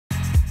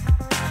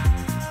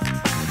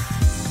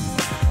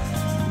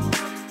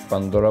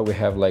Pandora, we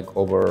have like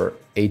over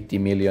 80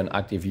 million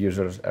active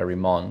users every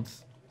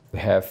month. We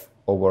have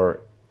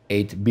over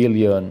 8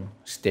 billion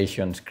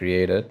stations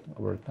created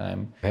over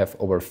time. We have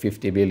over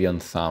 50 billion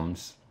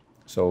thumbs.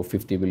 So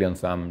 50 billion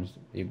thumbs,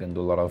 you can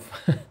do a lot of,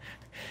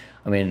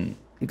 I mean,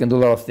 you can do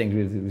a lot of things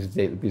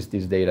with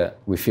this data.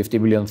 With 50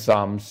 billion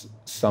thumbs,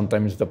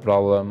 sometimes the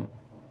problem,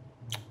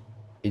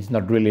 it's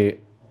not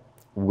really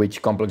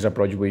which complex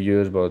approach we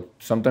use, but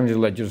sometimes it's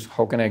like just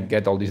how can I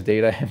get all this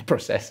data and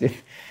process it?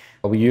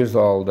 We use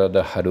all the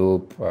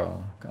Hadoop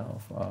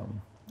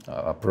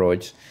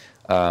approach.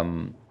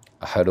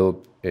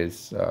 Hadoop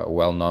is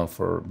well known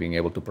for being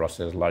able to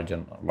process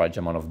large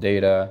amount of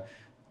data,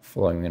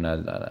 following in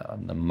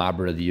a map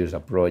reduce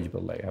approach,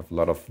 but like have a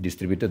lot of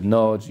distributed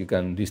nodes. You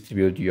can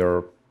distribute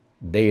your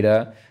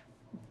data,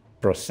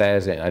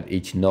 process it at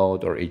each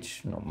node or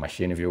each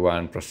machine if you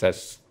want,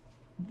 process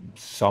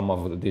some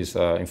of this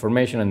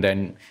information, and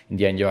then in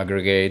the end you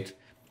aggregate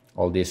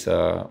all this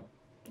a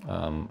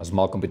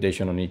small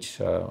computation on each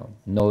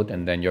node,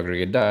 and then you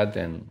aggregate that,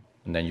 and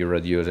then you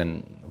reduce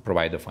and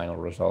provide the final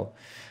result.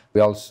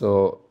 We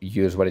also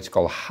use what is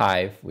called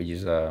Hive, which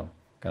is a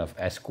kind of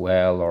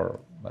SQL or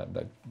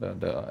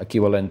the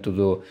equivalent to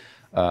do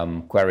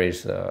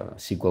queries,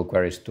 SQL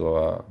queries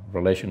to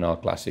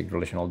classic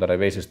relational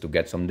databases to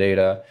get some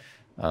data.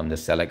 The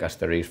select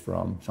asterisk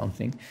from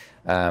something.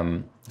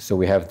 So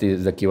we have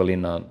this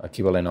equivalent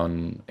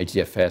on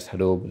HDFS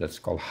Hadoop that's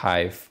called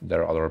Hive.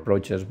 There are other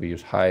approaches. We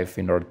use Hive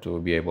in order to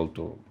be able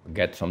to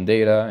get some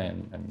data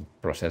and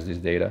process this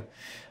data.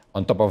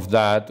 On top of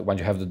that, once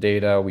you have the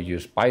data, we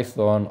use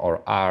Python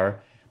or R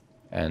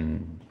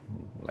and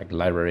like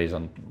libraries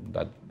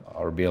that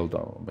are built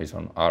based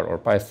on R or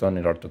Python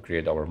in order to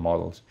create our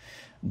models.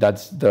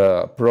 That's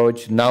the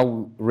approach.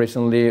 Now,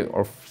 recently,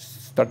 or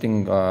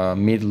starting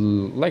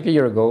like a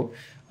year ago,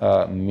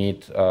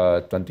 mid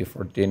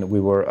 2014, we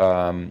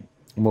were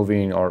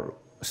moving or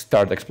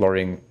start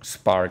exploring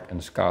Spark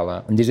and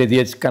Scala. And this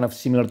idea is kind of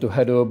similar to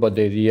Hadoop, but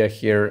the idea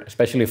here,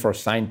 especially for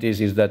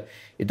scientists, is that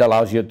it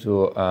allows you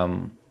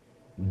to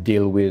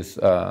deal with,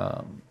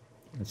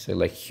 let's say,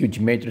 like huge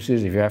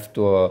matrices. If you have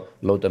to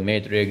load a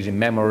matrix in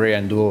memory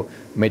and do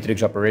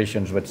matrix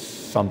operations, but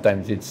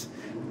sometimes it's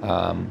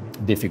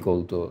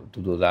difficult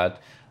to do that.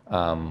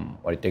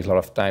 Or it takes a lot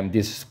of time.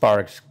 This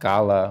Spark,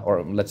 Scala,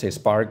 or let's say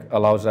Spark,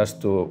 allows us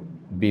to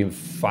be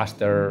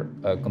faster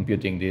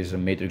computing these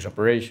matrix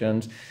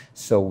operations.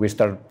 So we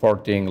started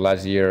porting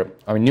last year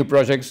our new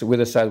projects. We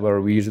decided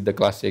whether we use the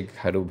classic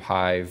Hadoop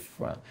Hive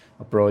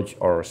approach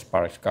or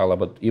Spark, Scala,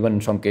 but even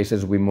in some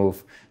cases we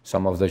move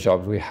some of the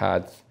jobs we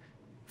had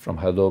from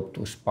Hadoop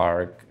to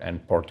Spark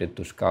and ported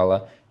to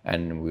Scala,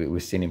 and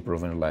we've seen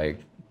improvement like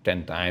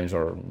 10 times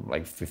or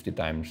like 50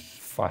 times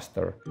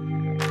faster.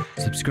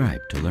 Subscribe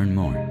to learn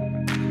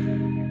more.